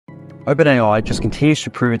OpenAI just continues to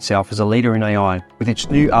prove itself as a leader in AI with its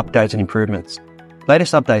new updates and improvements.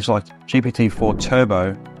 Latest updates like GPT-4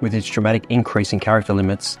 Turbo with its dramatic increase in character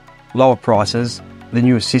limits, lower prices, the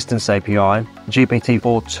new Assistance API,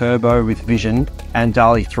 GPT-4 Turbo with Vision, and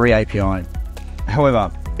DALL-E 3 API.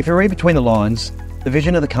 However, if you read between the lines, the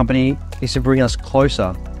vision of the company is to bring us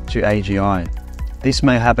closer to AGI. This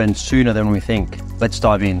may happen sooner than we think. Let's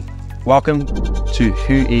dive in. Welcome to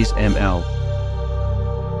Who is ML?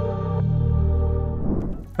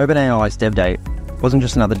 OpenAI's dev day wasn't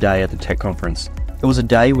just another day at the tech conference. It was a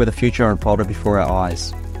day where the future unfolded before our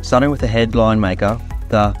eyes, starting with the headline maker,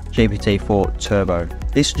 the GPT-4 Turbo.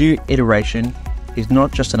 This new iteration is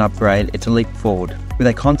not just an upgrade, it's a leap forward. With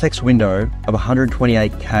a context window of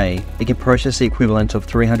 128K, it can process the equivalent of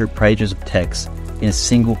 300 pages of text in a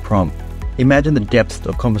single prompt. Imagine the depth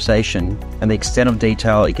of conversation and the extent of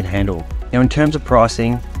detail it can handle. Now, in terms of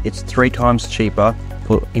pricing, it's 3 times cheaper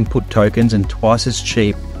for input tokens and twice as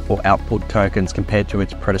cheap for output tokens compared to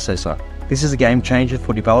its predecessor. This is a game changer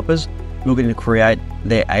for developers looking to create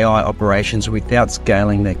their AI operations without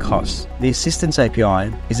scaling their costs. The Assistance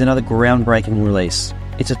API is another groundbreaking release.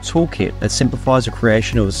 It's a toolkit that simplifies the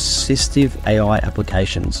creation of assistive AI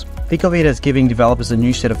applications. Think of it as giving developers a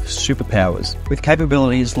new set of superpowers, with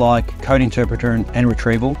capabilities like code interpreter and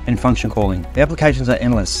retrieval and function calling. The applications are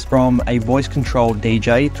endless, from a voice-controlled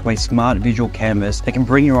DJ to a smart visual canvas that can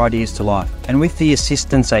bring your ideas to life. And with the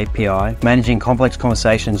Assistance API, managing complex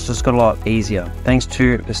conversations just got a lot easier, thanks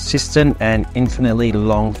to persistent and infinitely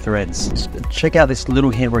long threads. Check out this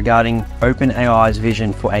little hint regarding OpenAI's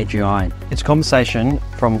vision for AGI. It's a conversation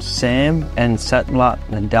from Sam and Satya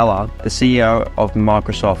Nadella, the CEO of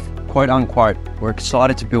Microsoft. Quote unquote, we're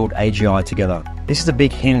excited to build AGI together. This is a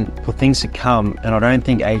big hint for things to come, and I don't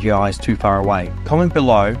think AGI is too far away. Comment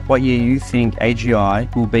below what year you think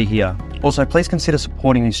AGI will be here. Also, please consider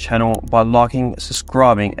supporting this channel by liking,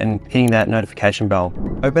 subscribing, and hitting that notification bell.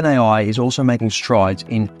 OpenAI is also making strides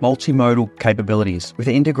in multimodal capabilities. With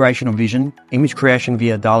the integration of vision, image creation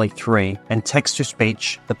via DALL-E 3, and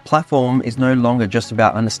text-to-speech, the platform is no longer just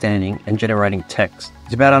about understanding and generating text.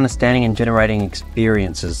 It's about understanding and generating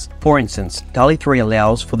experiences. For instance, DALL-E 3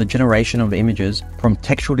 allows for the generation of images from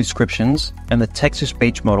textual descriptions, and the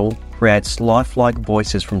text-to-speech model creates lifelike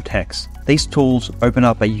voices from text. These tools open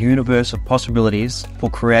up a universe of possibilities for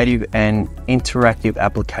creative and interactive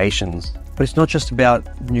applications. But it's not just about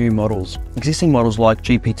new models. Existing models like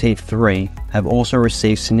GPT-3 have also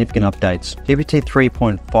received significant updates. GPT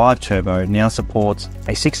 3.5 Turbo now supports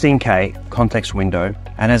a 16K context window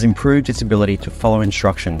and has improved its ability to follow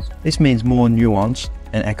instructions. This means more nuanced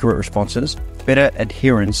and accurate responses, better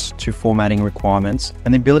adherence to formatting requirements,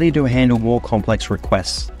 and the ability to handle more complex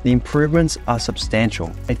requests. The improvements are substantial.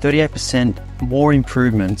 A 38% more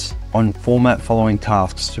improvement on format following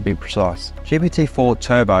tasks, to be precise. GPT-4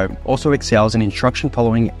 Turbo also excels in instruction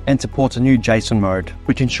following and supports a new JSON mode,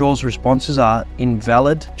 which ensures responses are in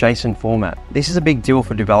valid JSON format. This is a big deal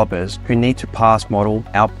for developers who need to pass model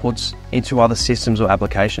outputs into other systems or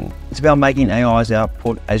applications. It's about making AI's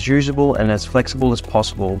output as usable and as flexible as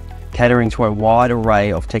possible, catering to a wide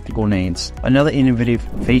array of technical needs. Another innovative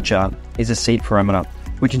feature is a seed parameter,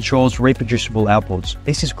 which ensures reproducible outputs.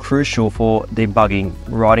 This is crucial for debugging,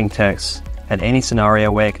 writing text, and any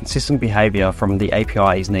scenario where consistent behavior from the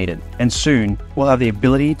API is needed. And soon, we'll have the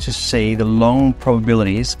ability to see the long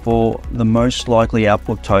probabilities for the most likely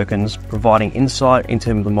output tokens, providing insight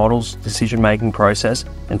into the model's decision-making process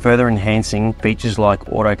and further enhancing features like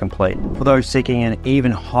autocomplete. For those seeking an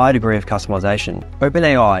even higher degree of customization,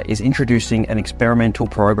 OpenAI is introducing an experimental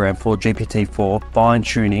program for GPT-4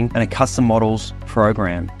 fine-tuning and a custom models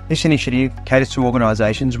program. This initiative caters to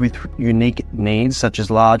organizations with unique needs, such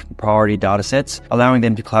as large priority datasets, allowing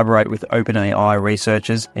them to collaborate with OpenAI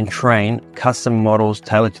researchers and train custom models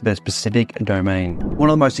tailored to their specific domain. One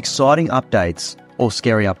of the most exciting updates, or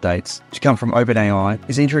scary updates, to come from OpenAI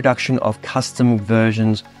is the introduction of custom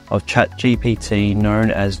versions of ChatGPT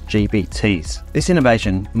known as GPTs. This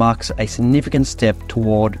innovation marks a significant step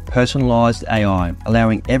toward personalized AI,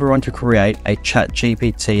 allowing everyone to create a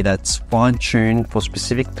ChatGPT that's fine-tuned for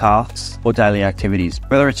specific tasks or daily activities.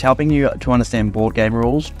 Whether it's helping you to understand board game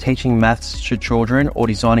rules, teaching maths to children, or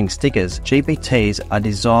designing stickers, GPTs are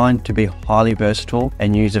designed to be highly versatile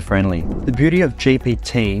and user-friendly. The beauty of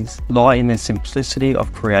GPTs lie in their simplicity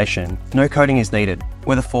of creation. No coding is needed.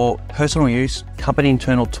 Whether for personal use, company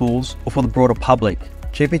internal tools, or for the broader public,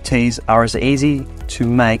 GPTs are as easy to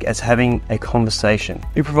make as having a conversation.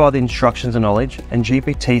 We provide the instructions and knowledge, and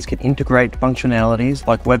GPTs can integrate functionalities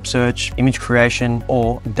like web search, image creation,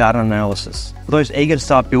 or data analysis. For those eager to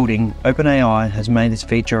start building, OpenAI has made this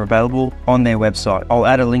feature available on their website. I'll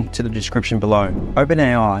add a link to the description below.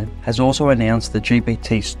 OpenAI has also announced the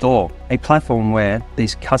GPT Store, a platform where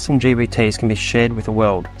these custom GPTs can be shared with the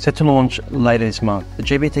world. Set to launch later this month, the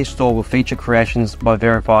GPT Store will feature creations by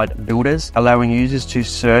verified builders, allowing users to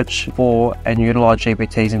search for and utilize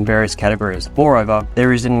GPTs in various categories. Moreover,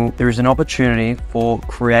 there is an opportunity for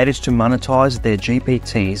creators to monetize their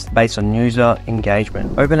GPTs based on user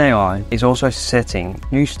engagement. OpenAI is also setting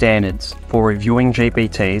new standards for reviewing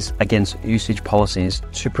GPTs against usage policies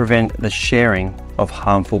to prevent the sharing of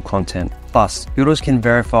harmful content. Plus, builders can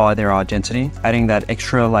verify their identity, adding that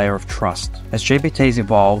extra layer of trust. As GPTs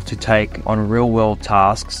evolve to take on real-world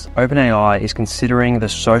tasks, OpenAI is considering the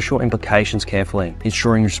social implications carefully,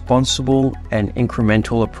 ensuring responsible and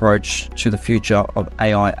incremental approach to the future of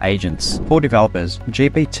AI agents. For developers,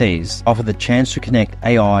 GPTs offer the chance to connect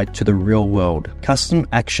AI to the real world. Custom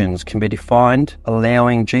actions can be defined,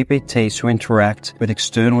 allowing GPTs to interact with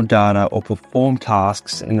external data or perform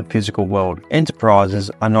tasks in the physical world. Enterprises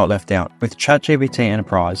are not left out. With ChatGPT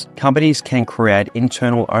Enterprise, companies can create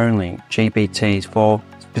internal-only GPTs for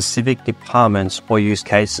specific departments or use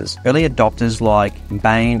cases. Early adopters like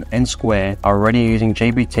Bain and Square are already using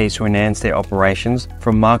GPTs to enhance their operations,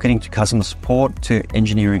 from marketing to customer support to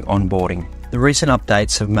engineering onboarding. The recent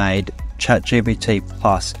updates have made ChatGPT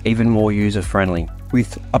Plus even more user-friendly,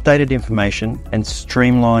 with updated information and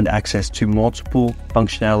streamlined access to multiple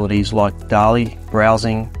functionalities like DALL-E,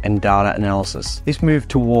 browsing, and data analysis. This move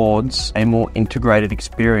towards a more integrated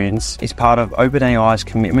experience is part of OpenAI's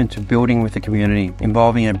commitment to building with the community,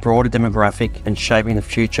 involving a broader demographic and shaping the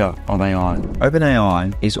future of AI.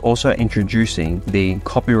 OpenAI is also introducing the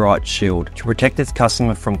Copyright Shield to protect its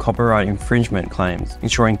customer from copyright infringement claims,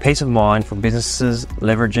 ensuring peace of mind for businesses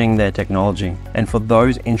leveraging their technology. And for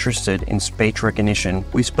those interested in speech recognition,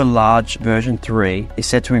 Whisper Large version 3 is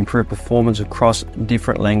set to improve performance across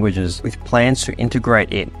different languages, with plans to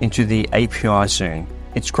integrate it into the API soon.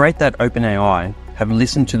 It's great that OpenAI have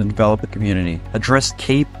listened to the developer community, addressed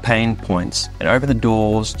key pain points, and opened the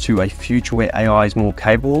doors to a future where AI is more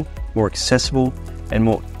capable, more accessible, and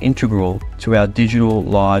more integral to our digital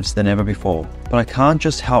lives than ever before. But I can't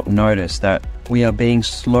just help notice that we are being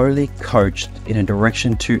slowly coached in a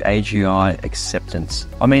direction to AGI acceptance.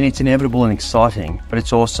 I mean, it's inevitable and exciting, but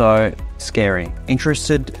it's also scary.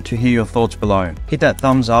 Interested to hear your thoughts below. Hit that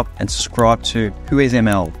thumbs up and subscribe to Who is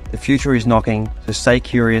ML? The future is knocking, so stay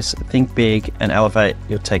curious, think big, and elevate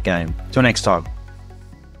your tech game. Till next time.